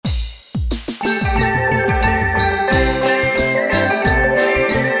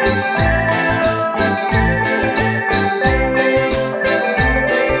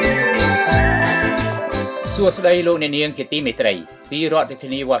ស្ដីលោកអ្នកនាងជាទីមេត្រីពីរដ្ឋធា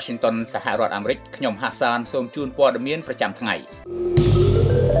នី Washington សហរដ្ឋអាមេរិកខ្ញុំហាសានសូមជូនព័ត៌មានប្រចាំថ្ងៃ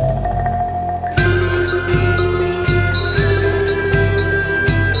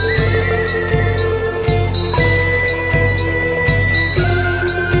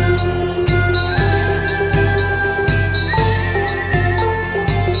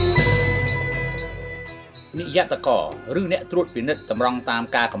និយតកឬអ្នកត្រួតពិនិត្យតម្រង់តាម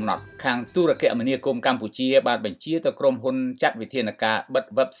ការកំណត់ខាងទូរគមនាគមន៍កម្ពុជាបានបញ្ជាទៅក្រុមហ៊ុនចាត់វិធានការបិទ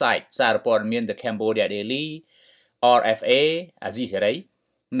website សារព័ត៌មាន The Cambodia Daily RFA អាស៊ីសេរី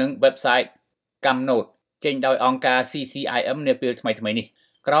និង website Camnote ចេញដោយអង្គការ CCIM នាពេលថ្មីៗនេះ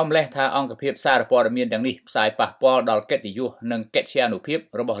ក្រោមលេសថាអង្គភាពសារព័ត៌មានទាំងនេះផ្សាយប៉ះពាល់ដល់កិត្តិយសនិងកិត្យានុភាព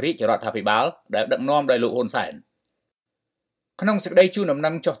របស់រាជរដ្ឋាភិបាលដែលដឹកនាំដោយលោកហ៊ុនសែនក្នុងសេចក្តីជូនដំណឹ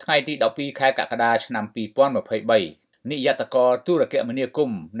ងចុះថ្ងៃទី12ខែកក្កដាឆ្នាំ2023នាយតកទូរគមនាគម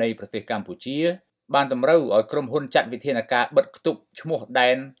ន៍នៃប្រទេសកម្ពុជាបានតម្រូវឲ្យក្រុមហ៊ុនចាត់វិធានការបិទគប់ឈ្មោះដែ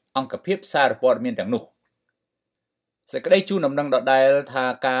នអង្គភាពសារព័ត៌មានទាំងនោះសេចក្តីជូនដំណឹងដដែលថា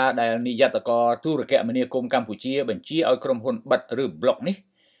ការដែលនាយតកទូរគមនាគមន៍កម្ពុជាបញ្ជាឲ្យក្រុមហ៊ុនបិទឬប្លុកនេះ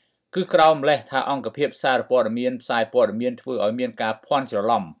គឺក្រោមលេសថាអង្គភាពសារព័ត៌មានផ្សាយព័ត៌មានធ្វើឲ្យមានការភ័ន្តច្រ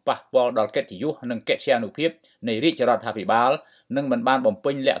ឡំប៉ះពាល់ដល់កិត្តិយសនិងកិត្យានុភាពនៃរាជរដ្ឋាភិបាលនិងមិនបានបំ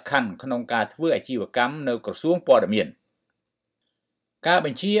ពេញលក្ខខណ្ឌក្នុងការធ្វើអាជីវកម្មនៅក្រសួងព័ត៌មានការប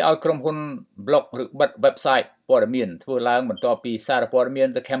ញ្ជាឲ្យក្រុមហ៊ុនប្លុកឬបិទ website ព័ត៌មានធ្វើឡើងបន្ទាប់ពីសារព័ត៌មាន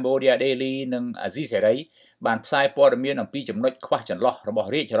The Cambodia Daily និងអាស៊ីសេរីបានផ្សាយព័ត៌មានអំពីចំណុចខ្វះចន្លោះរបស់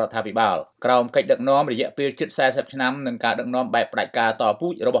រាជរដ្ឋាភិបាលក្រោមកិច្ចដឹកនាំរយៈពេលជិត40ឆ្នាំនិងការដឹកនាំបែបផ្ដាច់ការតពូ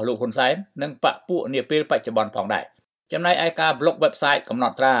ជរបស់លោកហ៊ុនសែននិងបកពួកនាពេលបច្ចុប្បន្នផងដែរចំណែកឯការប្លុក website កំណ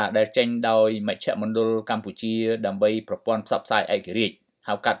ត់ត្រាដែលចេញដោយមជ្ឈមណ្ឌលកម្ពុជាដើម្បីប្រព័ន្ធផ្សព្វផ្សាយឯករាជ្យ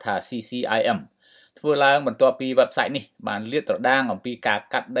ហៅកាត់ថា CCIM ធ្វើឡើងបន្ទាប់ពី website នេះបានលាតត្រដាងអំពីការ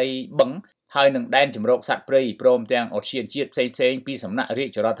កាត់ដីបឹងហើយនឹងដែនជម្រកសត្វព្រៃព្រមទាំងឧទ្យានជាតិផ្សេងៗពីសំណាក់រា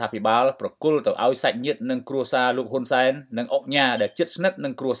ជរដ្ឋាភិបាលប្រគល់ទៅឲ្យសាច់ញាតិនិងគ្រួសារលោកហ៊ុនសែននិងអុកញ៉ាដែលជិតស្និទ្ធនឹ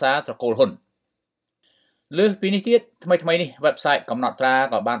ងគ្រួសារត្រកូលហ៊ុនលើសពីនេះទៀតថ្មីៗនេះ website កំណត់ត្រា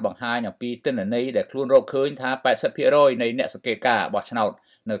ក៏បានបង្ហាញអំពីទិន្នន័យដែលខ្លួនរកឃើញថា 80% នៃអ្នកសង្កេតការបោះឆ្នោត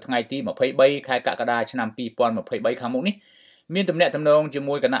នៅថ្ងៃទី23ខែកក្កដាឆ្នាំ2023ខាងមុខនេះមានទំនាក់ទំនងជា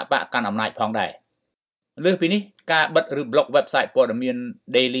មួយគណៈបកកាន់អំណាចផងដែរលើសពីនេះការបិទឬប្លុក website ព័ត៌មាន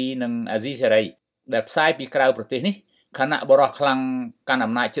Daily និងអាស៊ីសេរីដែលផ្សាយពីក្រៅប្រទេសនេះគណៈបរិះខ្លាំងកាន់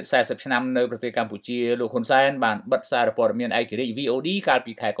អំណាចជិត40ឆ្នាំនៅប្រទេសកម្ពុជាលោកហ៊ុនសែនបានបិទសារព័ត៌មានឯករាជ្យ VOD កាល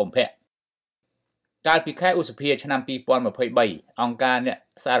ពីខែកុម្ភៈកាលពីខែឧសភាឆ្នាំ2023អង្គការអ្នក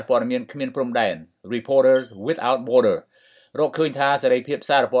សារព័ត៌មានគ្មានព្រំដែន Reporters Without Border រកឃើញថាសេរីភាព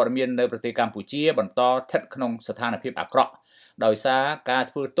សារព័ត៌មាននៅប្រទេសកម្ពុជាបន្តស្ថិតក្នុងស្ថានភាពអាក្រក់ដោយសារការ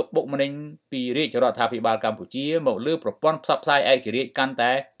ធ្វើទុកបុកម្នេញពីរាជរដ្ឋាភិបាលកម្ពុជាមកលើប្រព័ន្ធផ្សព្វផ្សាយឯករាជ្យកាន់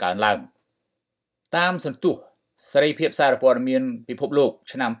តែកើនឡើងតាមសន្ទុះសេរីភាពសារព័ត៌មានពិភពលោក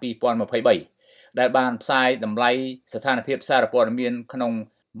ឆ្នាំ2023ដែលបានផ្សាយតម្លៃស្ថានភាពសារព័ត៌មានក្នុង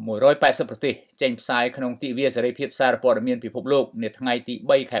180ប្រទេសចេញផ្សាយក្នុងទិវាសេរីភាពសារព័ត៌មានពិភពលោកនៅថ្ងៃទី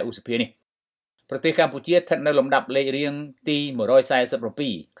3ខែឧសភានេះប្រទេសកម្ពុជាស្ថិតនៅលំដាប់លេខរៀងទី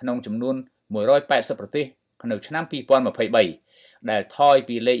147ក្នុងចំនួន180ប្រទេសនៅឆ្នាំ2023ដែលថយ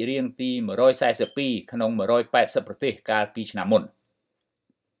ពីលេខរៀងទី142ក្នុង180ប្រទេសកាលពីឆ្នាំមុន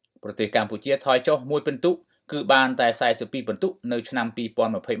ប្រទេសកម្ពុជាថយចុះ1ពិន្ទុគឺបានតែ42ពិន្ទុនៅឆ្នាំ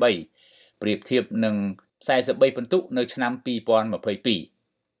2023ប្រៀបធៀបនឹង43ពិន្ទុនៅឆ្នាំ2022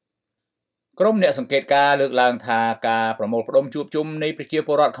ក្រុមអ្នកសង្កេតការណ៍លើកឡើងថាការប្រមូលផ្ដុំជួបជុំនៃប្រជាព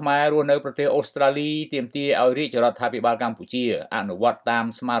លរដ្ឋខ្មែររស់នៅប្រទេសអូស្ត្រាលីទាមទារឲ្យរាជរដ្ឋាភិបាលកម្ពុជាអនុវត្តតាម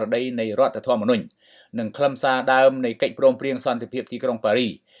ស្មារតីនៃរដ្ឋធម្មនុញ្ញនិងខ្លឹមសារដើមនៃកិច្ចព្រមព្រៀងសន្តិភាពទីក្រុងប៉ារី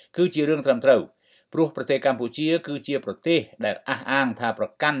សគឺជារឿងត្រឹមត្រូវព្រោះប្រទេសកម្ពុជាគឺជាប្រទេសដែលអះអាងថាប្រ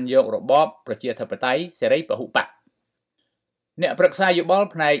កាន់យករបបប្រជាធិបតេយ្យសេរីពហុបកអ្នកប្រឹក្សាយោបល់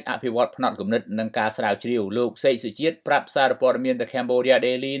ផ្នែកអភិវឌ្ឍផ្នត់គំនិតនិងការស្រាវជ្រាវលោកសេកសុជាតិប្រាប់សារព័ត៌មាន The Cambodia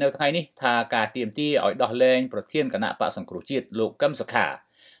Daily នៅថ្ងៃនេះថាការទាមទារឲ្យដោះលែងប្រធានគណៈបកសង្គ្រោះជាតិលោកកឹមសុខា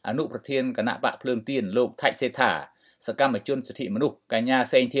អនុប្រធានគណៈបកភ្លើងទៀនលោកថៃសេដ្ឋាសកម្មជនសិទ្ធិមនុស្សកញ្ញា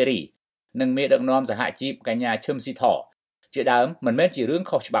សេងធីរីនិងមេដឹកនាំសហជីពកញ្ញាឈឹមស៊ីធជាដើមមិនមែនជារឿង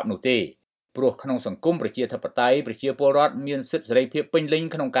ខុសច្បាប់នោះទេព្រោះក្នុងសង្គមប្រជាធិបតេយ្យប្រជាពលរដ្ឋមានសិទ្ធិសេរីភាពពេញលេញ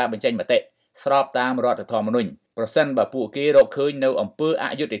ក្នុងការបញ្ចេញមតិស្របតាមរដ្ឋធម្មនុញ្ញប្រសិនបើពួកគេរកឃើញនៅអំពើអ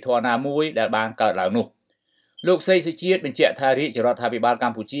យុត្តិធម៌ណាមួយដែលបានកើតឡើងនោះលោកសេកសុជាតិបញ្ជាក់ថារាជរដ្ឋាភិបាលក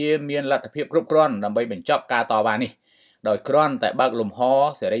ម្ពុជាមានលទ្ធភាពគ្រប់គ្រាន់ដើម្បីបញ្ចប់ការតវ៉ានេះដោយគ្រាន់តែបើកលំហ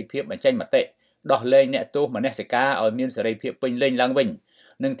សេរីភាពបញ្ចេញមតិដោះលែងអ្នកទោសមនសិការឲ្យមានសេរីភាពពេញលេញឡើងវិញ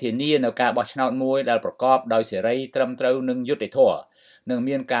និងធានានៅការបោះឆ្នោតមួយដែលប្រកបដោយសេរីត្រឹមត្រូវនិងយុត្តិធម៌និង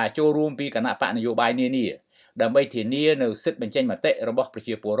មានការចូលរួមពីគណៈបកនយោបាយនានា ដើម្បីធានានូវសិទ្ធិបញ្ចេញមតិរបស់ប្រ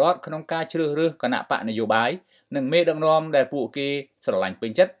ជាពលរដ្ឋក្នុងការជ្រើសរើសគណៈបកនយោបាយនិងមេដឹកនាំដែលពួកគេស្រឡាញ់ពេ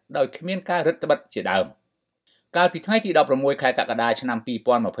ញចិត្តដោយគ្មានការរឹតបន្តឹងជាដើមកាលពីថ្ងៃទី16ខែកក្កដាឆ្នាំ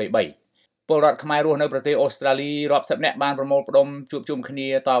2023ពលរដ្ឋខ្មែររស់នៅប្រទេសអូស្ត្រាលីរាប់សិបនាក់បានប្រមូលផ្ដុំជួបជុំគ្នា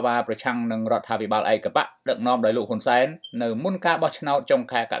តវ៉ាប្រឆាំងនឹងរដ្ឋាភិបាលឯកបកដឹកនាំដោយលោកហ៊ុនសែននៅមុនការបោះឆ្នោតចុង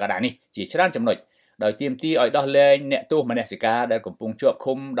ខែកក្កដានេះជាច្រើនចំណុចដោយទាមទារឲ្យដោះលែងអ្នកទោសមនសិការដែលកំពុងជាប់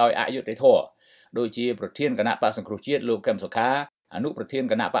ឃុំដោយអយុត្តិធម៌ដូចជាប្រធានគណៈបក្សសង្គ្រោះជាតិលោកកឹមសុខាអនុប្រធាន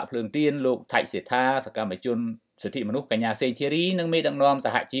គណៈបកភ្លើងទៀនលោកថៃសេដ្ឋាសកម្មជនសិទ្ធិមនុស្សកញ្ញាសេងធីរីនិងមេដឹកនាំស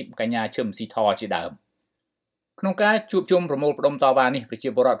ហជីពកញ្ញាឈឹមស៊ីធជាដើមក្នុងការជួបជុំប្រមូលផ្ដុំតវ៉ានេះប្រជា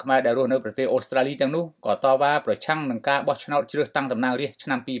ពលរដ្ឋខ្មែរដែលរស់នៅប្រទេសអូស្ត្រាលីទាំងនោះក៏តវ៉ាប្រឆាំងនឹងការបោះឆ្នោតជ្រើសតាំងតំណាងរាស្ត្រឆ្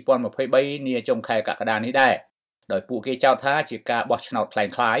នាំ2023នាចុងខែកក្កដានេះដែរដោយពួកគេចោទថាជាការបោះឆ្នោតค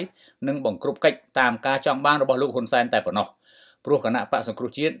ล้ายៗនិងបង្ក្រប់កិច្ចតាមការចង់បានរបស់លោកហ៊ុនសែនតែប៉ុណ្ណោះព្រោះគណៈបកសង្គ្រោះ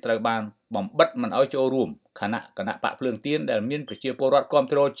ជាតិត្រូវបានបំបិទមិនឲ្យចូលរួមគណៈបកភ្លើងទៀនដែលមានប្រជាពលរដ្ឋគាំ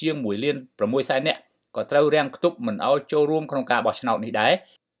ទ្រជាង1.6 លាននាក់ក៏ត្រូវរាំងខ្ទប់មិនឲ្យចូលរួមក្នុងការបោះឆ្នោតនេះដែរ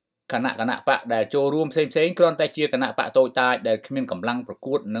គណៈបកដែលចូលរួមផ្សេងៗគ្រាន់តែជាគណៈបកតូចតាចដែលគ្មានកម្លាំងប្រ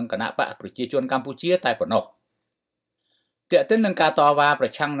កួតនឹងគណៈបកប្រជាជនកម្ពុជាតែប៉ុណ្ណោះទាក់ទិននឹងការតវ៉ាប្រ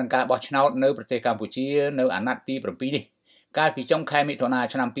ឆាំងនឹងការបោះឆ្នោតនៅប្រទេសកម្ពុជានៅអាណត្តិទី7នេះកាលពីចុងខែមិថុនា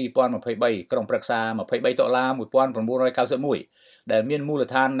ឆ្នាំ2023ក្រុមប្រឹក្សា$23,1991ដែលមានមូល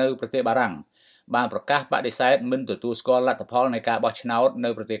ដ្ឋាននៅប្រទេសបារាំងបានប្រកាសបដិសេធមិនទទួលស្គាល់លទ្ធផលនៃការបោះឆ្នោតនៅ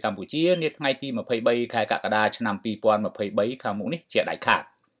ប្រទេសកម្ពុជានាថ្ងៃទី23ខែកក្កដាឆ្នាំ2023ខាងមុខនេះជាដាច់ខាត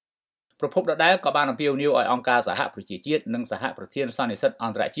ប្រពន្ធដដែលក៏បានអំពាវនាវឲ្យអង្គការសហប្រជាជាតិនិងសហប្រធានសន្និសីទអ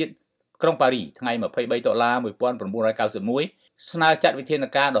ន្តរជាតិក្រុងប៉ារីថ្ងៃ$23,1991ស្នើចាត់វិធាន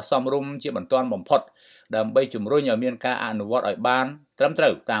ការដ៏សមរម្យជាបន្ទាន់បំផុតដើម្បីជំរុញឲ្យមានការអនុវត្តឲ្យបានត្រឹមត្រូ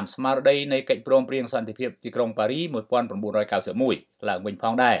វតាមស្មារតីនៃកិច្ចព្រមព្រៀងសន្តិភាពទីក្រុងប៉ារី1991ឡើងវិញផ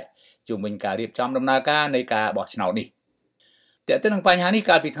ងដែរជុំវិញការរៀបចំដំណើរការនៃការបោះឆ្នោតនេះទាក់ទិននឹងបញ្ហានេះ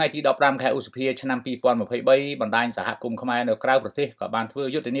កាលពីថ្ងៃទី15ខែឧសភាឆ្នាំ2023បណ្ដាញសហគមន៍ខ្មែរនៅក្រៅប្រទេសក៏បានធ្វើ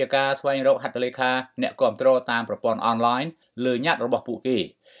យុទ្ធនាការស្វែងរកហត្ថលេខាអ្នកគាំទ្រតាមប្រព័ន្ធអនឡាញលើញត្តិរបស់ពួកគេ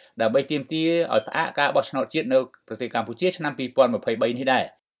ដើម្បីទាមទារឲ្យផ្អាកការបោះឆ្នោតជាតិនៅប្រទេសកម្ពុជាឆ្នាំ2023នេះដែរ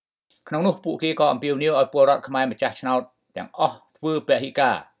ក្នុងនោះពួកគេក៏អំពាវនាវឲ្យពលរដ្ឋខ្មែរម្ចាស់ឆ្នោតទាំងអស់ធ្វើពហិ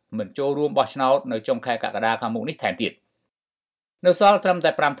ការមិនចូលរួមបោះឆ្នោតនៅចុងខែកក្កដាខាងមុខនេះថែមទៀតនៅសល់ត្រឹមតែ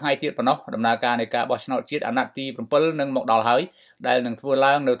5ថ្ងៃទៀតប៉ុណ្ណោះដំណើរការនៃការបោះឆ្នោតជាតិអាណត្តិទី7នឹងមកដល់ហើយដែលនឹងធ្វើ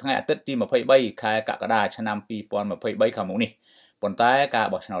ឡើងនៅថ្ងៃអាទិត្យទី23ខែកក្កដាឆ្នាំ2023ខាងមុខនេះប៉ុន្តែការ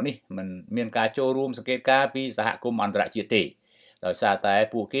បោះឆ្នោតនេះមិនមានការចូលរួមសង្កេតការណ៍ពីសហគមន៍អន្តរជាតិទេដោយសារតែ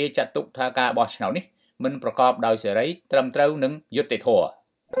ពួកគេចាត់ទុកថាការបោះឆ្នោតនេះមិនប្រកបដោយសេរីត្រឹមត្រូវនិងយុត្តិធម៌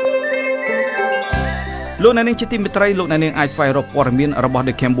លោកអ្នកនាងជាទីមេត្រីលោកអ្នកនាងអាចស្វែងរកព័ត៌មានរបស់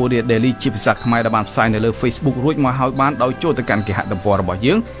The Cambodia Daily ជាភាសាខ្មែរដែលបានផ្សាយនៅលើ Facebook រួចមកហើយបានដោយចូលទៅកាន់គេហទំព័ររបស់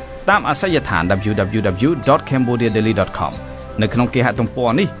យើងតាមអាសយដ្ឋាន www.cambodiadaily.com នៅក្នុងគេហទំព័រ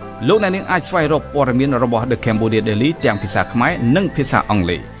នេះលោកអ្នកនាងអាចស្វែងរកព័ត៌មានរបស់ The Cambodia Daily ទាំងភាសាខ្មែរនិងភាសាអង់គ្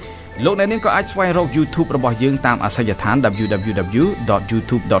លេសលោកអ្នកនាងក៏អាចស្វែងរក YouTube របស់យើងតាមអាសយដ្ឋាន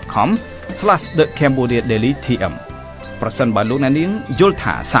www.youtube.com/thecambodiadailytm ប្រសិនបើលោកអ្នកនាងយល់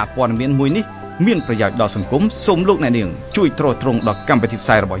ថាសារព័ត៌មានមួយនេះមានប្រយោជន៍ដល់សង្គមសូមលោកអ្នកនាងជួយទ្រទ្រង់ដល់កម្មវិធីផ្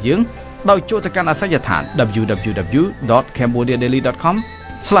សាយរបស់យើងដោយចូលទៅកាន់អាសយដ្ឋាន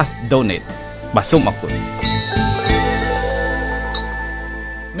www.cambodiadaily.com/donate បាទសូមអរគុណ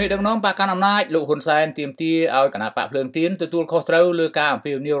មេដឹកនាំបកកណ្ដាលអំណាចលោកហ៊ុនសែនទាមទារឲ្យគណៈបកភ្លើងទៀនទទួលខុសត្រូវលើការអំ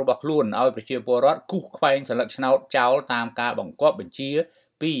ពាវនាវរបស់ខ្លួនឲ្យប្រជាពលរដ្ឋគូសខ្វែងសន្លឹកឆ្នោតចោលតាមការបង្គាប់បញ្ជា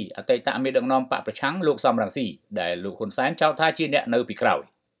ពីអតីតមេដឹកនាំបកប្រឆាំងលោកសំរងស៊ីដែលលោកហ៊ុនសែនចោទថាជាអ្នកនៅពីក្រោយ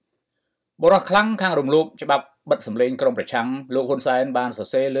បរិះខ្លាំងខាងរំលោភច្បាប់បិទសម្លេងក្រុមប្រឆាំងលោកហ៊ុនសែនបានសរ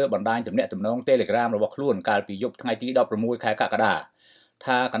សេរលើបណ្ដាញទំនាក់ទំនង Telegram របស់ខ្លួនកាលពីយប់ថ្ងៃទី16ខែកក្កដា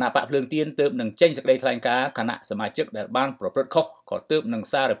ថាគណៈបកភ្លើងទៀនទើបនឹងចេញសេចក្តីថ្លែងការណ៍គណៈសមាជិកដែលបានប្រព្រឹត្តខុសក៏ទើបនឹង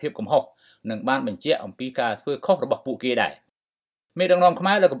សារភាពកំហុសនិងបានបញ្ជាក់អំពីការធ្វើខុសរបស់ពួកគេដែរមេដឹកនាំខ្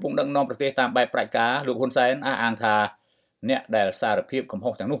មែរដែលកំពុងដឹកនាំប្រទេសតាមបែបប្រាជ្ញាលោកហ៊ុនសែនអះអាងថាអ្នកដែលសារភាពកំហុ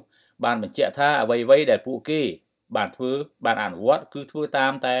សទាំងនោះបានបញ្ជាក់ថាអ្វីៗដែលពួកគេបានអនុវត្តគឺធ្វើតា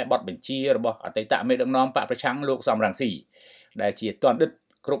មតែបទបញ្ជារបស់អតីតមេដឹកនាំបកប្រឆាំងលោកសំរងស៊ីដែលជាទណ្ឌិត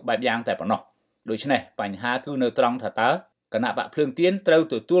គ្រប់បែបយ៉ាងតែប៉ុណ្ណោះដូច្នេះបញ្ហាគឺនៅត្រង់ថាតើគណៈបកភ្លើងទៀនត្រូវ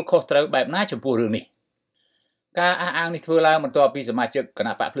ទទួលខុសត្រូវបែបណាចំពោះរឿងនេះការអះអាងនេះធ្វើឡើងបន្ទាប់ពីសមាជិកគ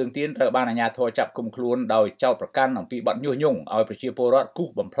ណៈបកភ្លើងទៀនត្រូវបានអាជ្ញាធរចាប់ឃុំខ្លួនដោយចោទប្រកាន់អំពីបទញុះញង់ឲ្យប្រជាពលរដ្ឋគូស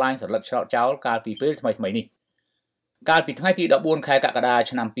បំផ្លាញសន្លឹកឆ្នោតចោលកាលពីពេលថ្មីៗនេះកាលពីថ្ងៃទី14ខែកក្កដា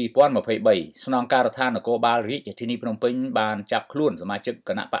ឆ្នាំ2023ស្នងការដ្ឋាននគរបាលរាជធានីភ្នំពេញបានចាប់ខ្លួនសមាជិក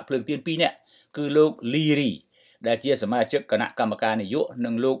គណៈបកភ្លើងទៀន2នាក់គឺលោកលីរីដែលជាសមាជិកគណៈកម្មការនយោបាយនិ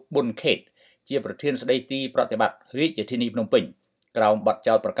ងលោកប៊ុនខេតជាប្រធានស្ដីទីប្រតិបត្តិរាជធានីភ្នំពេញ ក្រោមបទ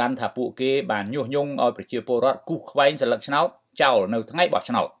ចោទប្រកាន់ថាពួកគេបានញុះញង់ឲ្យប្រជាពលរដ្ឋគូសខ្វែងសន្លឹកឆ្នោតចោលនៅថ្ងៃបោះ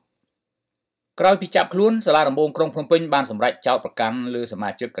ឆ្នោតក្រោយពីចាប់ខ្លួនសាលាដំបងក្រុងភ្នំពេញបានសម្រេចចោទប្រកាន់លើសមា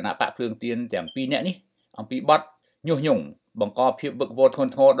ជិកគណៈបកភ្លើងទៀនទាំងពីរនាក់នេះអំពីបទញុះញង់បង្កភាពវឹកវរធ្ង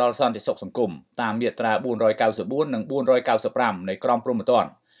ន់ធ្ងរដល់សន្តិសុខសង្គមតាមមាត្រា494និង495នៃក្រមព្រហ្មទណ្ឌ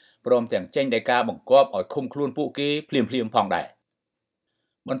ព្រមទាំងចេញដីកាបង្គាប់ឲ្យឃុំខ្លួនពួកគេភ្លាមៗផងដែរ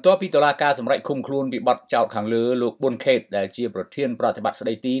បន្ទាប់ពីតុលាការសម្រេចឃុំខ្លួនពីបទចោទខាងលើលោកប៊ុនខេតដែលជាប្រធានប្រតិបត្តិស្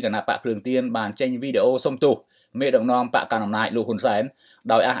ដីទីគណៈបកភ្លើងទៀនបានចេញវីដេអូសុំទោសមេដឹកនាំបកកណ្ដាលអំណាចលោកហ៊ុនសែន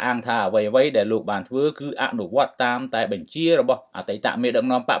ដោយអះអាងថាអ្វីៗដែលលោកបានធ្វើគឺអនុវត្តតាមតែបញ្ជារបស់អតីតមេដឹក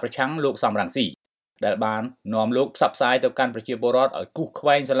នាំបកប្រឆាំងលោកសំរងស៊ីដែលបាននាំលោកផ្សព្វផ្សាយទៅកាន់ប្រជាពលរដ្ឋឲ្យគូសខ្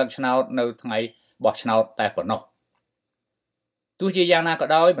វែងសន្លឹកឆ្នោតនៅថ្ងៃបោះឆ្នោតតែប៉ុណ្ណោះទោះជាយ៉ាងណាក៏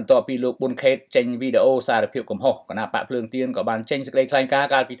ដោយបន្ទាប់ពីលោកប៊ុនខេតចេញវីដេអូសារភាពកំហុសគណៈបកភ្លើងទៀនក៏បានចេញសេចក្តីថ្លែងការណ៍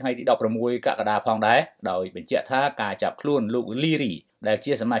កាលពីថ្ងៃទី16កក្កដាផងដែរដោយបញ្ជាក់ថាការចាប់ខ្លួនលោកលីរីដែល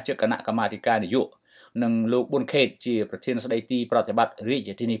ជាសមាជិកគណៈកម្មាធិការនយោបាយនិងលោកប៊ុនខេតជាប្រធានស្ដីទីប្រតិបត្តិរាជ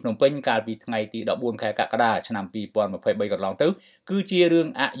ធានីភ្នំពេញកាលពីថ្ងៃទី14ខែកក្កដាឆ្នាំ2023កន្លងទៅគឺជារឿង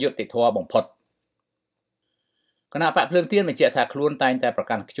អយុត្តិធម៌បំផុតគណៈបកភ្លើងទៀនបញ្ជាក់ថាខ្លួនតែងតែប្រ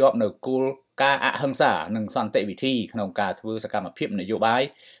កាន់ខ្ជាប់នៅគោលការណ៍អហិង្សានិងសន្តិវិធីក្នុងការធ្វើសកម្មភាពនយោបាយ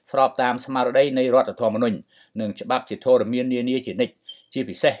ស្របតាមស្មារតីនៃរដ្ឋធម្មនុញ្ញនិងច្បាប់ជាធរមាននានាជានិច្ចជា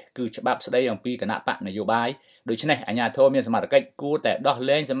ពិសេសគឺច្បាប់ស្តីអំពីគណៈបកនយោបាយដូច្នេះអាជ្ញាធរមានសមត្ថកិច្ចគួរតែដោះ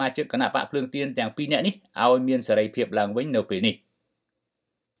លែងសមាជិកគណៈបកភ្លើងទៀនទាំងពីរនាក់នេះឲ្យមានសេរីភាពឡើងវិញនៅពេលនេះ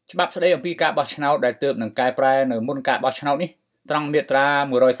ច្បាប់ស្តីអំពីការបោះឆ្នោតដែលទើបនឹងកែប្រែនៅមុនការបោះឆ្នោតនេះត្រង់មាត្រា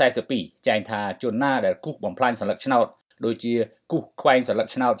142ចែងថាជនណាដែលគូសបំផ្លាញសន្លឹកឆ្នោតដូចជាគូសខ្វែងសន្លឹក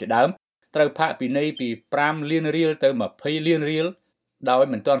ឆ្នោតជាដើមត្រូវផាកពិន័យពី5លានរៀលទៅ20លានរៀលដោយ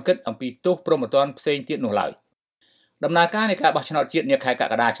មិនទាន់គិតអំពីទោសព្រហ្មទណ្ឌផ្សេងទៀតនោះឡើយដំណើរការនៃការបោះឆ្នោតជាតិនាខែក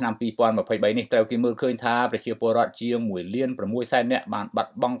ក្កដាឆ្នាំ2023នេះត្រូវគេមើលឃើញថាប្រជាពលរដ្ឋជាង1លាន6សែននាក់បានបា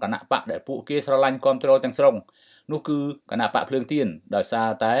ត់បង់គណៈបកដែលពួកគេស្រឡាញ់គាំទ្រទាំងស្រុងនោះគឺគណៈបកភ្លើងទៀនដោយសារ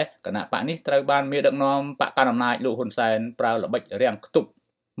តែគណៈបកនេះត្រូវបានមេដឹកនាំបកកណ្ដាលអំណាចលោកហ៊ុនសែនប្រើល្បិចរាំងខ្ទប់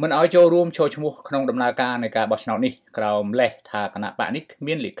មិនឲ្យចូលរួមចូលឈ្មោះក្នុងដំណើរការនៃការបោះឆ្នោតនេះក្រោមលេសថាគណៈបកនេះគ្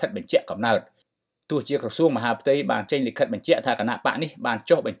មានលិខិតបញ្ជាក់កំណើតទោះជាក្រសួងមហាផ្ទៃបានចេញលិខិតបញ្ជាក់ថាគណៈបកនេះបាន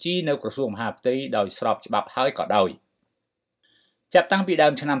ចុះបញ្ជីនៅក្រសួងមហាផ្ទៃដោយស្របច្បាប់ហើយក៏ដោយចាប់តាំងពីដើ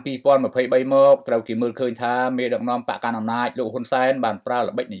មឆ្នាំ2023មកត្រូវគេមើលឃើញថាមេដឹកនាំបកកណ្ដាលអំណាចលោកហ៊ុនសែនបានប្រើ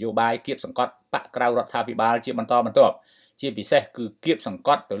ល្បិចនយោបាយគៀបសង្កត់បកក្រៅរដ្ឋាភិបាលជាបន្តបន្ទាប់ជាពិសេសគឺគៀបសង្ក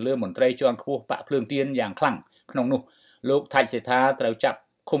ត់ទៅលើមន្ត្រីជាន់ខ្ពស់បកភ្លើងទៀនយ៉ាងខ្លាំងក្នុងនោះលោកថៃសេដ្ឋាត្រូវចាប់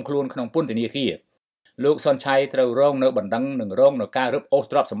ឃុំខ្លួនក្នុងពន្ធនាគារលោកសុនឆៃត្រូវរងនៅបណ្ដឹងនិងរងនៅការរឹបអូស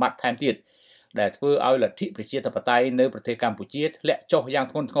ទ្រព្យសម្បត្តិថែមទៀតដែលធ្វើឲ្យលទ្ធិប្រជាធិបតេយ្យនៅប្រទេសកម្ពុជាធ្លាក់ចុះយ៉ាង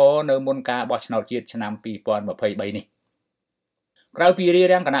ធ្ងន់ធ្ងរនៅមុនការបោះឆ្នោតជាតិឆ្នាំ2023នេះក្រៅពីរា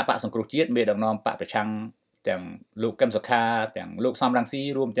រាំងគណៈបកសង្គ្រោះជាតិមេដឹកនាំបកប្រឆាំងទាំងលោកកឹមសុខាទាំងលោកសំរងស៊ី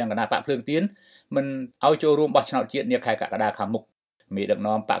រួមទាំងគណៈបកភ្លើងទៀនមិនឲ្យចូលរួមបោះឆ្នោតជាតិនាខែកក្កដាខាងមុខមេដឹក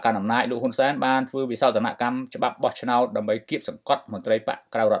នាំបកកណ្ដាលអំណាចលោកហ៊ុនសែនបានធ្វើវិសោធនកម្មច្បាប់បោះឆ្នោតដើម្បីគៀបសង្កត់មន្ត្រីបក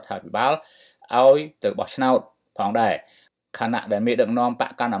ក្រៅរដ្ឋាភិបាលឲ្យទៅបោះឆ្នោតផងដែរខណៈដែលមេដឹកនាំប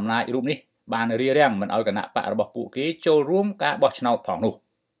កកណ្ដាលអំណាចរូបនេះបានរារាំងមិនឲ្យគណៈបករបស់ពួកគេចូលរួមការបោះឆ្នោតផងនោះ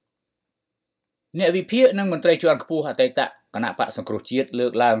អ្នកវិភាគនិងមន្ត្រីជាន់ខ្ពស់អតីតគណៈបកសង្គ្រោះជាតិលើ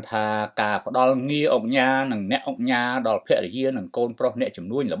កឡើងថាការផ្ដាល់ងារអង្គញានិងអ្នកអង្គញាដល់ភរិយានិងកូនប្រុសអ្នកជំ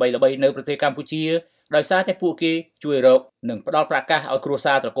នួញល្បីៗនៅប្រទេសកម្ពុជាដោយសារតែពួកគេជួយរកនិងផ្ដល់ប្រកាសឲ្យគ្រួ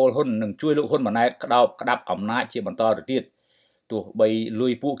សារត្រកូលហ៊ុននិងជួយលោកហ៊ុនម៉ាណែតក្តាប់អំណាចជាបន្តទៅទៀតទោះបីលុ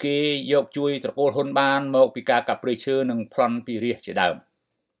យពួកគេយកជួយត្រកូលហ៊ុនបានមកពីការកាប់ព្រៃឈើនិងប្លន់ពីរាជជាដើម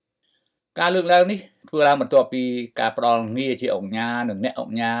ការលើកឡើងនេះធ្វើឡើងបន្ទាប់ពីការផ្ដល់ងារជាអង្គញានិងអ្នកអ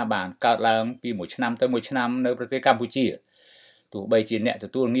ង្គញាបានកើតឡើងពីមួយឆ្នាំទៅមួយឆ្នាំនៅប្រទេសកម្ពុជាទោះបីជាអ្នកទ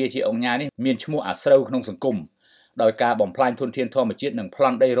ទួលងារជាអង្គញានេះមានឈ្មោះអាស្រូវក្នុងសង្គមដោយការបំផ្លាញធនធានធម្មជាតិនិងប្ល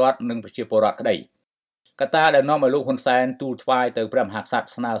ន់ដីរដ្ឋនិងប្រជាពលរដ្ឋក្តីកត្តាដែលនាំឲ្យលោកហ៊ុនសែនទូលថ្វាយទៅព្រះមហាក្សត្រ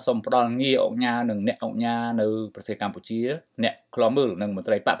ស្នើសុំផ្ដល់ងារអង្គញានិងអ្នកអង្គញានៅប្រទេសកម្ពុជាអ្នកខ្លាំមើលនិងមន្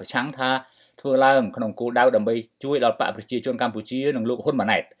ត្រីបកប្រឆាំងថាធ្វើឡើងក្នុងគោលដៅដើម្បីជួយដល់បកប្រជាជនកម្ពុជានិងលោកហ៊ុនម៉ា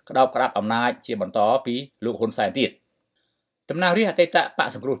ណែតក្តាប់អំណាចជាបន្តពីលោកហ៊ុនសែនទៀតតំណាងរាស្ត្រអតីតបក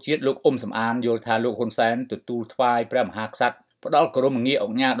សង្គ្រោះជាតិលោកអ៊ុំសំអានយល់ថាលោកហ៊ុនសែនទទួលថ្វាយព្រះមហាក្សត្រផ្ដល់ក្រុមងារអ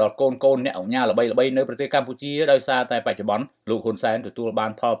ង្គញាដល់កូនអ្នកអង្គញាល្បីៗនៅប្រទេសកម្ពុជាដោយសារតែបច្ចុប្បន្នលោកហ៊ុនសែនទទួលបា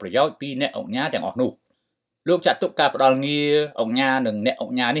នផលប្រយោជន៍ពីអ្នកអង្គញាទាំងអស់នោះលោកចាត់ទុកការផ្ដល់ងារអង្គញានិងអ្នកអ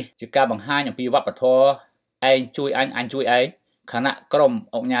ង្គញានេះជាការបង្ហាញអំពីវប្បធម៌ឯងជួយអញជួយឯងខណៈក្រុម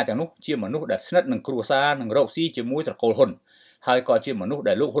អង្គញាទាំងនោះជាមនុស្សដែលស្និទ្ធនឹងគ្រួសារនិងរកស៊ីជាមួយត្រកូលហ៊ុនហើយក៏ជាមនុស្ស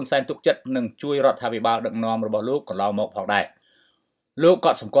ដែលលោកហ៊ុនសែនទុកចិត្តនឹងជួយរដ្ឋាភិបាលដឹកនាំរបស់លោកកន្លងមកផងដែរលោក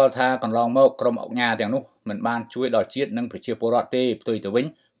ក៏សម្គាល់ថាកន្លងមកក្រុមអង្គញាទាំងនោះមិនបានជួយដល់ជាតិនិងប្រជាពលរដ្ឋទេផ្ទុយទៅវិញ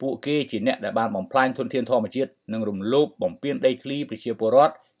ពួកគេជាអ្នកដែលបានបំផ្លាញធនធានធម្មជាតិនិងរំលោភបំពានដីធ្លីប្រជាពលរ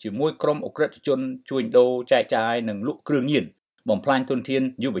ដ្ឋជាមួយក្រុមអក្រិតជនជួញដូរចែកចាយនិងលក់គ្រឿងញៀនបំផ្លាញធនធាន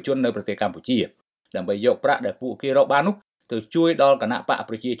យុវជននៅប្រទេសកម្ពុជាដើម្បីយកប្រាក់ដែលពួកគេរកបាននោះទៅជួយដល់គណៈបក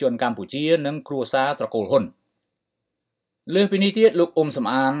ប្រជាជនកម្ពុជានិងគ្រួសារត្រកូលហ៊ុនលើសពីនេះទៀតលោកអ៊ុំសំ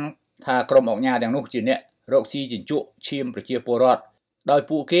អានថាក្រុមអង្គការទាំងនោះជាអ្នករកស៊ីជញ្ជក់ឈាមប្រជាពលរដ្ឋដោយ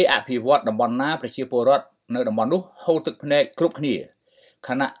ពួកគេអភិវឌ្ឍតំបន់ណាប្រជាពលរដ្ឋនៅតំបន់នោះហូរទឹកភ្នែកគ្រប់គ្នាខ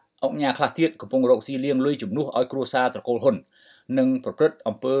ណៈអង្គការខ្លះទៀតកំពុងរកស៊ីលាងលុយជំនួសឲ្យគ្រួសារត្រកូលហ៊ុននិងប្រព្រឹត្ត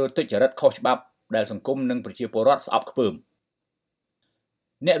អំពើទុច្ចរិតខុសច្បាប់ដែលសង្គមនិងប្រជាពលរដ្ឋស្អប់ខ្ពើម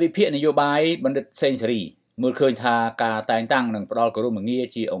អ្នកវិភាគនយោបាយបណ្ឌិតសេងសេរីមើលឃើញថាការតែងតាំងនិងផ្ដល់គោរមងារ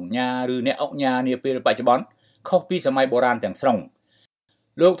ជាអង្គការឬអ្នកអង្គការនាពេលបច្ចុប្បន្នខុសពីសម័យបុរាណទាំងស្រុង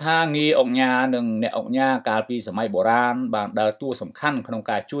លោកថាងារអង្គការនិងអ្នកអង្គការកាលពីសម័យបុរាណបានដើរតួសំខាន់ក្នុង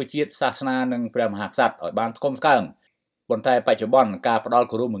ការជួយជាតិសាសនានិងព្រះមហាក្សត្រឲ្យបានថ្កុំថ្កើងប៉ុន្តែបច្ចុប្បន្នការផ្ដល់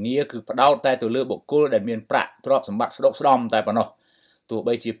គោរមងារគឺផ្ដោតតែទៅលើបុគ្គលដែលមានប្រាក់ទ្រព្យសម្បត្តិស្ដុកស្ដំតែប៉ុណ្ណោះទោះ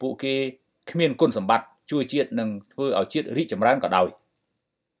បីជាពួកគេគ្មានគុណសម្បត្តិជួយជាតិនិងធ្វើឲ្យជាតិរីកចម្រើនក៏ដោយ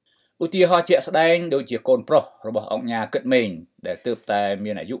ឧទាហរណ៍ជាក់ស្ដែងដូចជាកូនប្រុសរបស់អង្គការគិតមេងដែលទើបតែ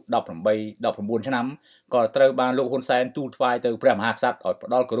មានអាយុ18-19ឆ្នាំក៏ត្រូវបានលោកហ៊ុនសែនទូលថ្វាយទៅព្រះមហាក្សត្រឲ្យ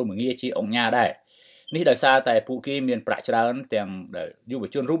ផ្ដល់គោរមងារជាអង្គការដែរនេះដោយសារតែពួកគេមានប្រាក់ច្រើនទាំងដែលយុវ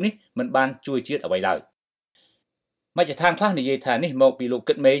ជនរូបនេះមិនបានជួយជាតិអ្វីឡើយមជ្ឈដ្ឋានខ្លះនិយាយថានេះមកពីលោក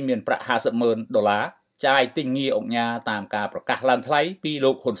គិតមេងមានប្រាក់$50,000ចាយទិញងារអង្គការតាមការប្រកាសឡើងថ្លៃពី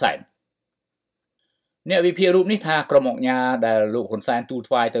លោកហ៊ុនសែនអ្នកវិភាគរូបនេះថាក្រុមអង្គការដែលលោកហ៊ុនសែនទូល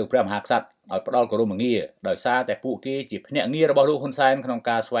ថ្វាយទៅព្រះមហាក្សត្រឲ្យផ្ដល់គោរមងារដោយសារតែពួកគេជាភ្នាក់ងាររបស់លោកហ៊ុនសែនក្នុង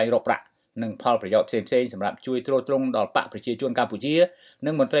ការស្វែងរកប្រាក់និងផលប្រយោជន៍ផ្សេងៗសម្រាប់ជួយទ្រទ្រង់ដល់បកប្រជាជនកម្ពុជា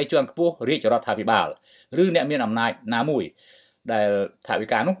និងមន្ត្រីជាន់ខ្ពស់រាជរដ្ឋាភិបាលឬអ្នកមានអំណាចណាមួយដែលថវិ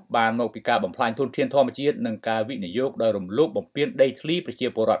កានោះបានមកពីការបំផ្លាញធនធានធម្មជាតិនិងការវិនិយោគដោយរំលោភបំពានដីធ្លីប្រជា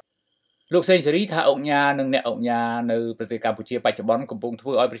ពលរដ្ឋលោកសេងសេរីថាអង្គការនិងអ្នកអង្គការនៅប្រទេសកម្ពុជាបច្ចុប្បន្នកំពុងធ្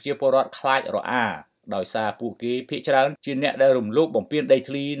វើឲ្យប្រជាពលរដ្ឋខ្លាចរអាដោយសារពួកគេភាគច្រើនជាអ្នកដែលរំលោភបំពានដី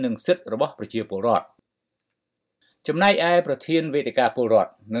ធ្លីនិងសិទ្ធិរបស់ប្រជាពលរដ្ឋចំណែកឯប្រធានវេទិកាពលរដ្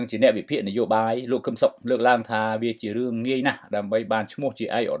ឋនិងជាអ្នកវិភាគនយោបាយលោកកឹមសុខលើកឡើងថាវាជារឿងងាយណាស់ដើម្បីបានឈ្មោះជា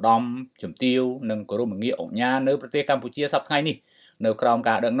ឯកឧត្តមជំទាវនិងគោរមងារអង្គការនៅប្រទេសកម្ពុជាសប្តាហ៍ថ្ងៃនេះនៅក្រោម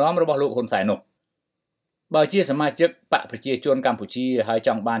ការដឹកនាំរបស់លោកហ៊ុនសែននោះបើជាសមាជិកបកប្រជាជនកម្ពុជាហើយច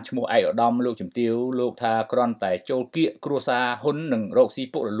ង់បានឈ្មោះឯកឧត្តមលោកជំទាវលោកថាគ្រាន់តែចូលគៀកគ្រួសារហ៊ុននិងរកស៊ី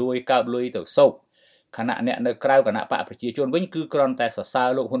ពុករលួយកើបលុយទៅសោកខណៈអ្នកនៅក្រៅគណៈបកប្រជាជនវិញគឺគ្រាន់តែសរសើរ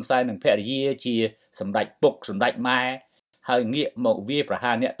លោកហ៊ុនសែននិងភរិយាជាសម្ដេចពុកសម្ដេចម៉ែហើយងាកមកវាយប្រ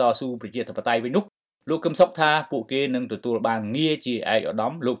ហារអ្នកតស៊ូប្រជាធិបតេយ្យវិញនោះលោកកឹមសុខថាពួកគេនឹងទទួលបានងារជាឯកឧត្ត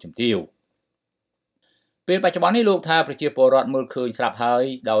មលោកជំទាវពេលបច្ចុប្បន្ននេះលោកថាប្រជាពលរដ្ឋមើលឃើញស្រាប់ហើយ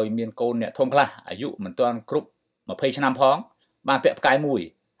ដោយមានកូនអ្នកធំខ្លះអាយុមិនទាន់គ្រប់20ឆ្នាំផងបានពាក់ផ្កាយមួយ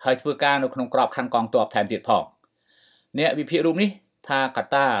ហើយធ្វើការនៅក្នុងក្របខ័ណ្ឌកងទ័ពថែមទៀតផងអ្នកវិភាគរូបនេះថាក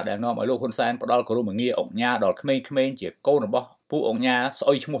ត្តាដែលនាំឲ្យលោកហ៊ុនសែនផ្ដល់គោរមងារអង្គការដល់ក្មេងៗជាកូនរបស់ពួកអង្គការស្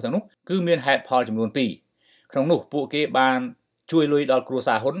អុយឈ្មោះទាំងនោះគឺមានហេតុផលចំនួន2ក្នុងនោះពួកគេបានជួយលុយដល់គ្រួ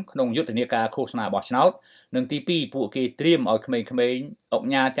សារហ៊ុនក្នុងយុទ្ធនាការឃោសនាបោះឆ្នោតនិងទី2ពួកគេត្រៀមឲ្យក្មេងៗអង្គ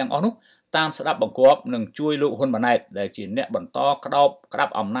ការទាំងអស់នោះតាមស្ដាប់បង្គាប់និងជួយលោកហ៊ុនម៉ាណែតដែលជាអ្នកបន្តក្តា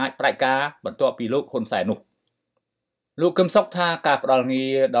ប់អំណាចផ្ដាច់ការបន្ទាប់ពីលោកហ៊ុនសែននោះលោកកឹមសុខថាការផ្ដល់ងា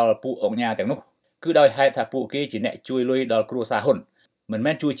រដល់ពួកអង្គការទាំងនោះគឺដោយហេតុថាពួកគេជាអ្នកជួយលុយដល់គ្រួសារហ៊ុនមិន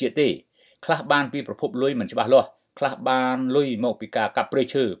មែនជួយជាតិទេខ្លះបានពីប្រភពលុយមិនច្បាស់លាស់ខ្លះបានលុយមកពីការកាប់ព្រៃ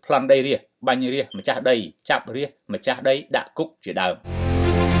ឈើប្លន់ដីរាស្ត្របាញ់រាស្ត្រម្ចាស់ដីចាប់រាស្ត្រម្ចាស់ដីដាក់គុកជាដើម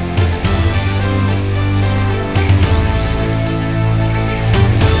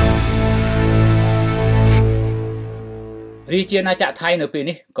រាជាណាចក្រថៃនៅពេល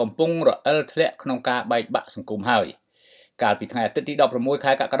នេះកំពុងរអិលធ្លាក់ក្នុងការបែកបាក់សង្គមហើយកាលពីថ្ងៃអាទិត្យទី16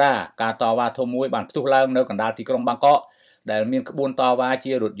ខែកក្កដាការតវ៉ាធំមួយបានផ្ទុះឡើងនៅកណ្ដាលទីក្រុងបាងកកដែលមានក្បួនតវ៉ា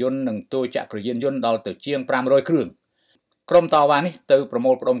ជារថយន្តនិងតូចក្រយានយន្តដល់ទៅជាង500គ្រឿងក្រុមតវ៉ានេះទៅប្រ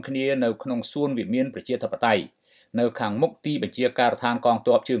មូលផ្ដុំគ្នានៅក្នុងសួនវិមានប្រជាធិបតេយ្យនៅខាងមុខទីបញ្ជាការដ្ឋានកង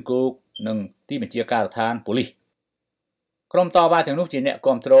ទ័ពជើងគោកនិងទីបញ្ជាការដ្ឋានប៉ូលីសក្រុមតវ៉ាទាំងនោះជាអ្នក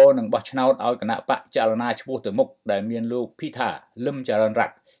គាំទ្រនិងបោះឆ្នោតឲ្យគណៈបកចលនាឈ្មោះទៅមុខដែលមានលោកភីថាលឹមចរិនរ័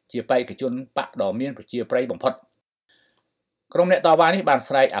ត្នជាបេក្ខជនបកដ៏មានប្រជាប្រិយបំផុតក្រុមអ្នកតវ៉ានេះបាន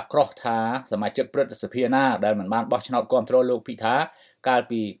ស្រែកអាក្រោះថាសមាជិកព្រឹទ្ធសភាណាដែលមិនបានបោះឆ្នោតគាំទ្រលោកភីថាកាល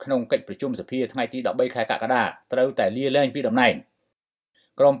ពីក្នុងកិច្ចប្រជុំសភាថ្ងៃទី13ខែកក្កដាត្រូវតែលាលែងពីតំណែង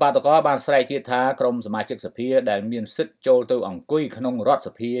ក្រុមបាតកោបានស្រែកទៀតថាក្រុមសមាជិកសភាដែលមានសិទ្ធិចូលទៅអង្គុយក្នុងរដ្ឋស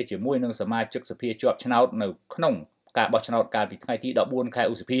ភាជាមួយនឹងសមាជិកសភាជាប់ឆ្នោតនៅក្នុងការបោះឆ្នោតកាលពីថ្ងៃទី14ខែ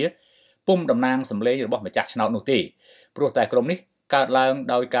ឧសភាពុំតំណាងសម្លេងរបស់ម្ចាស់ឆ្នោតនោះទេព្រោះតែក្រុមនេះកើតឡើង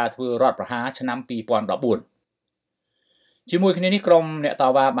ដោយការធ្វើរដ្ឋប្រហារឆ្នាំ2014 ជាមួយគ្នានេះក្រុមអ្នកត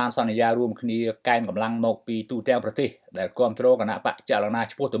វ៉ាបានសន្យារួមគ្នាកែនកម្លាំងមកពីទូទាំងប្រទេសដែលគ្រប់គ្រងគណៈបកចលនា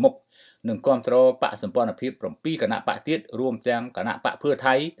ឆ្ពោះទៅមុខនិងគ្រប់គ្រងបកសម្ព័ន្ធភាព7គណៈបកទៀតរួមទាំងគណៈបកភឿ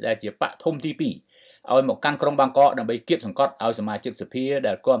ថៃដែលជាបកធំទី2ឲ្យមកកាន់ក្រុងបាងកកដើម្បីគៀបសង្កត់ឲ្យសមាជិកសភា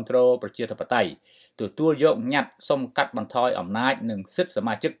ដែលគ្រប់គ្រងប្រជាធិបតេយ្យទទួលយកញត្តិសុំកាត់បន្ថយអំណាចនិងសិទ្ធិស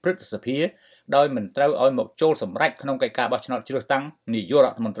មាជិកព្រឹទ្ធសភាដោយមិនត្រូវឲ្យមកចូលសម្រេចក្នុងកិច្ចការបោះឆ្នោតជ្រើសតាំងនាយករ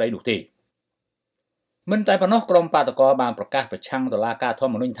ដ្ឋមន្ត្រីនោះទេមិនតែប៉ុណ្ណោះក្រុមបាតកោបានប្រកាសប្រឆាំងតុលាការធ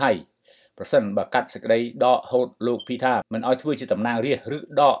ម្មនុញ្ញថៃប្រសិនបើកាត់សេចក្តីដកហូតលោកភីថាមិនឲ្យធ្វើជាតំណាងរាស្ត្រឬ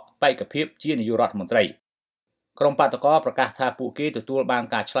ដកបេក្ខភាពជានាយករដ្ឋមន្ត្រីក្រុមបាតកោប្រកាសថាពួកគេទទួលបាន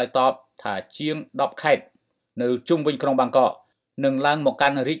ការឆ្លើយតបថាជាង10ខេត្តនៅជុំវិញក្រុងបាងកកនឹងឡើងមកកា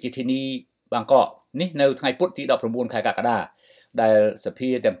ន់រាជធានីបាងកកនេះនៅថ្ងៃពុធទី19ខែកក្កដាដែលសភា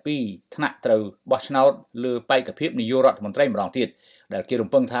ទាំងពីរថ្នាក់ត្រូវបោះឆ្នោតលើបេក្ខភាពនាយករដ្ឋមន្ត្រីម្ដងទៀតដែលគេរំ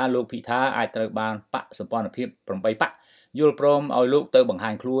ពឹងថាលោកភីថាអាចត្រូវបានបកសម្ព័ន្ធភាព8បកយល់ព្រមឲ្យលោកទៅបង្ហា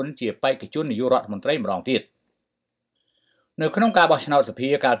ញខ្លួនជាបេក្ខជននាយករដ្ឋមន្ត្រីម្ដងទៀតនៅក្នុងការបោះឆ្នោតសភា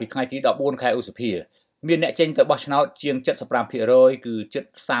កាលពីថ្ងៃទី14ខែឧសភាមានអ្នកចេញទៅបោះឆ្នោតជាង 75% គឺជិត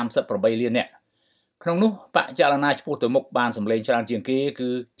38លាននាក់ក្នុងនោះបកចលនាឆ្ពោះទៅមុខបានសម្លេងច្រើនជាងគេគឺ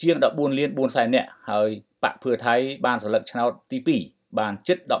ជាង14លាន4សែននាក់ហើយបកភឿថៃបានសិលឹកឆ្នោតទី2បាន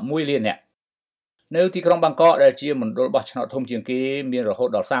ជិត11លាននាក់នៅទីក្រុងបាងកកដែលជាមណ្ឌលបោះឆ្នោតធំជាងគេមានរហូត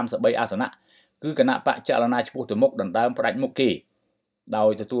ដល់33អាសនៈគឺគណៈបកចលនាឆ្ពោះទៅមុខដណ្ដើមផ្ដាច់មុខគេដោ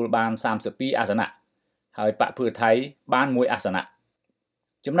យទទួលបាន32អាសនៈហើយបកភឿថៃបាន1អាសនៈ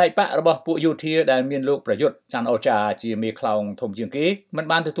ចំណែកបករបស់ពួកយោធាដែលមានលោកប្រយុទ្ធច័ន្ទអូចាជាមេខ្លោងធំជាងគេមិន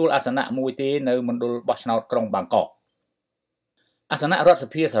បានទទួលអាសនៈមួយទេនៅមណ្ឌលបោះឆ្នោតក្រុងបាងកកអាសនៈរដ្ឋស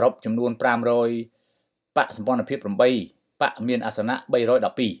ភាសរុបចំនួន500បកសម្ព័ន្ធភាព8បកមានអាសនៈ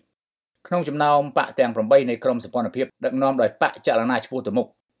312ក្នុងចំណោមបកទាំង8នៃក្រុមសម្ព័ន្ធភាពដឹកនាំដោយបកចលនាឆ្ពោះទៅមុខ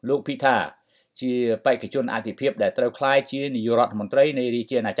លោកភីថាជាបេក្ខជនអាទិភាពដែលត្រូវក្លាយជានាយករដ្ឋមន្ត្រីនៃរា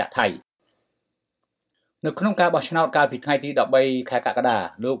ជាណាចក្រថៃនៅក្នុងការបោះឆ្នោតកាលពីថ្ងៃទី13ខែកក្កដា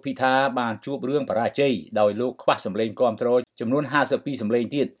លោកភីថាបានជួបរឿងបរាជ័យដោយលោកខ្វះសម្លេងគាំទ្រចំនួន52សម្លេង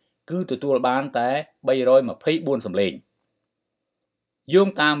ទៀតគឺទទួលបានតែ324សម្លេងយោង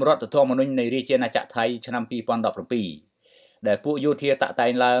តាមរដ្ឋធម្មនុញ្ញនៃរាជាណាចក្រថៃឆ្នាំ2017ដែលពួកយោធាតាក់តែ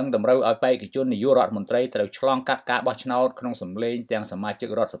ងឡើងតម្រូវឲ្យបេក្ខជននាយករដ្ឋមន្ត្រីត្រូវឆ្លងកាត់ការបោះឆ្នោតក្នុងសម្លេងទាំងសមាជិក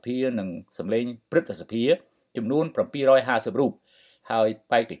រដ្ឋសភានិងសម្លេងព្រឹទ្ធសភាចំនួន750រូបហើយ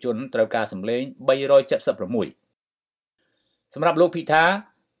បេក្ខជនត្រូវការសម្លេង376សម្រាប់លោកភីថា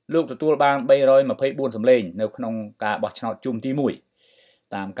លោកទទួលបាន324សម្លេងនៅក្នុងការបោះឆ្នោតជុំទី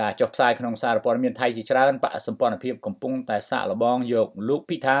1តាមការចុះផ្សាយក្នុងសារព័ត៌មានថៃជាច្រើនបកសម្ព័ន្ធភាពកំពុងតែសាកល្បងយកលោក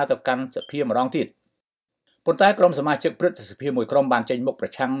ភីថាទៅកាន់សភាម្ដងទៀតប៉ុន្តែក្រុមសមាជិកព្រឹទ្ធសភាមួយក្រុមបានចេញមុខប្រ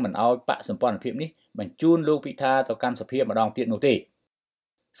ឆាំងមិនឲ្យបកសម្ព័ន្ធភាពនេះបញ្ជូនលោកភីថាទៅកាន់សភាម្ដងទៀតនោះទេ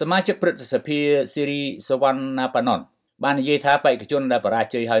សមាជិកព្រឹទ្ធសភាសេរីសវណ្ណាប៉ាណុនបាននិយាយថាបេក្ខជនដែលបរា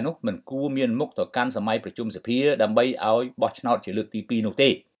ជ័យហើយនោះមិនគួរមានមុខទៅកាន់សម័យប្រជុំសភាដើម្បីឲ្យបោះឆ្នោតជាលើកទី2នោះទេ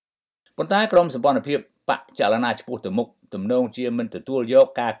ប៉ុន្តែក្រុមសម្ព័ន្ធភាពបកចលនាឆ្ពោះទៅមុខទំនងជាមិនទទួលយក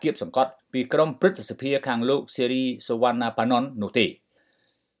ការគៀបសង្កត់ពីក្រុមព្រឹទ្ធសភាខាងលោកសេរីសវណ្ណាប៉ាណុននោះទេ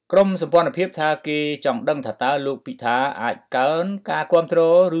ក្រុមសម្ព័ន្ធភាពថាគេចង់ដឹងថាតើលោកពិថាអាចកើនការគាំទ្រ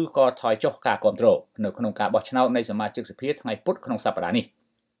ឬក៏ថយចុះការគាំទ្រនៅក្នុងការបោះឆ្នោតនៃសមាជិកសភាថ្ងៃពុធក្នុងសប្តាហ៍នេះ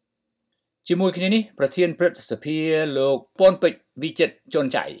ជាមួយគ្នានេះប្រធានព្រឹទ្ធសភាលោកពាន់ពេជ្រវិចិត្រជន់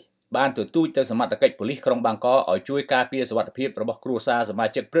ចៃបានទទូចទៅសមត្ថកិច្ចប៉ូលីសក្រុងបាងកកឲ្យជួយការពារសុវត្ថិភាពរបស់គ្រួសារសមា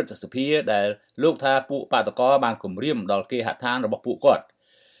ជិកព្រឹទ្ធសភាដែលលោកថាពួកបាតកោបានគំរាមដល់គេហដ្ឋានរបស់ពួកគាត់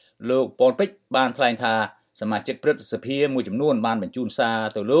លោកពាន់ពេជ្របានថ្លែងថាសមាជិកព្រឹទ្ធសភាមួយចំនួនបានបញ្ជូនសារ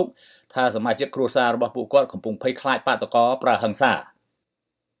ទៅលោកថាសមាជិកគ្រួសាររបស់ពួកគាត់កំពុងភ័យខ្លាចបាតកោប្រើហិង្សា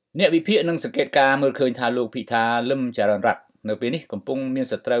អ្នកវិភាគនិងសង្កេតការណ៍មើលឃើញថាលោកភិថាលឹមចរណរ័ត្ននៅពេលនេះកំពុងមាន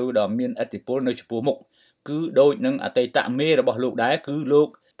សត្រូវដ៏មានឥទ្ធិពលនៅចំពោះមុខគឺដូចនឹងអតីតមេរបស់លោកដែរគឺលោក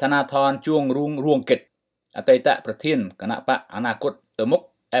ធនាធនជួងរួងគិតអតីតប្រធានគណៈបកអនាគតទៅមុខ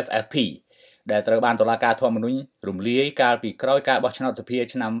FFP ដែលត្រូវបានតុលាការធម្មនុញ្ញរំលាយកាលពីក្រោយការបោះឆ្នោតសភា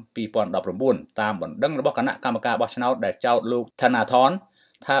ឆ្នាំ2019តាមបណ្ដឹងរបស់គណៈកម្មការបោះឆ្នោតដែលចោទលោកធនាធន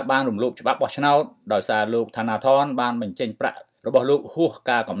ថាបានរំលោភច្បាប់បោះឆ្នោតដោយសារលោកធនាធនបានបញ្ចេញប្រាក់របស់លោកហួស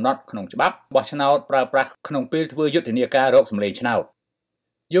ការកំណត់ក្នុងច្បាប់បោះឆ្នោតប្រើប្រាស់ក្នុងពេលធ្វើយុទ្ធនាការរកសម្លេងឆ្នោត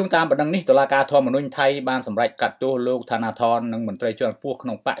យោងតាមបណ្ដឹងនេះតុលាការធម្មនុញ្ញថៃបានសម្រេចកាត់ទោសលោកធនាធននិងមន្ត្រីជាន់ខ្ពស់ក្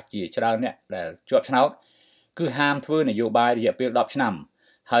នុងបកជាច្រើនអ្នកដែលជាប់ឆ្នោតគឺហាមធ្វើនយោបាយរយៈពេល10ឆ្នាំ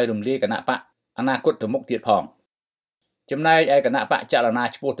ហើយរំលាយគណៈបកអនាគតទៅមុខទៀតផងចំណែកឯគណៈបកចលនា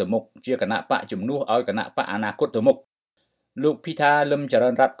ឆ្ពោះទៅមុខជាគណៈបកជំនួសឲ្យគណៈបកអនាគតទៅមុខលោកភិថាលឹមចរ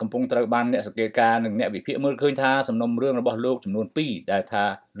ណរ័ត្នកំពុងត្រូវបានអ្នកសង្កេតការណ៍និងអ្នកវិភាគមើលឃើញថាសំណុំរឿងរបស់លោកចំនួន2ដែលថា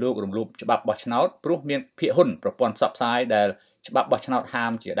លោករំលោភច្បាប់បោះឆ្នោតព្រោះមានភាគហ៊ុនប្រព័ន្ធផ្សព្វផ្សាយដែលច្បាប់បោះឆ្នោតហា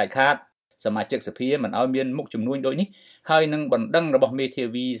មជាដាច់ខាត សមាជិកសភាមិនឲ្យមានមុខជំនួញដូចនេះហើយនឹងបណ្ដឹងរបស់មេធា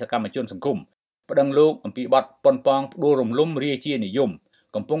វីសកម្មជនសង្គមប្តឹងលោកអំពីបទប៉ុនប៉ងផ្ដួលរំលំរាជានិយម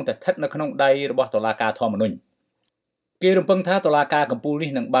កំពុងតែស្ថិតនៅក្នុងដៃរបស់តុលាការធម្មនុញ្ញគេរំពឹងថាតុលាការកំពូល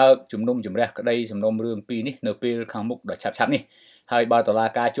នេះនឹងបើកជំនុំជម្រះក្តីសំណុំរឿងពីរនេះនៅពេលខាងមុខដ៏ឆាប់ៗនេះហើយបើតុលា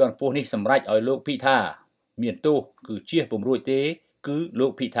ការជាន់ខ្ពស់នេះសម្រេចឲ្យលោកពិថាមានទោសគឺជៀសពុំរួចទេគឺលោ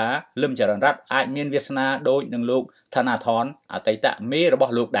កពិថាលឹមចរណរ័ត្នអាចមានវាសនាដូចនឹងលោកឋានាធនអតីតមេរប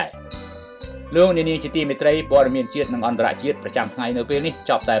ស់លោកដែរលោកនាងជាទីមេត្រីព័ត៌មានជាតិនិងអន្តរជាតិប្រចាំថ្ងៃនៅពេលនេះ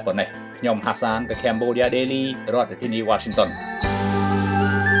ចប់តែប៉ុណ្ណេះខ្ញុំហាសាន The Cambodia Daily រដ្ឋធានី Washington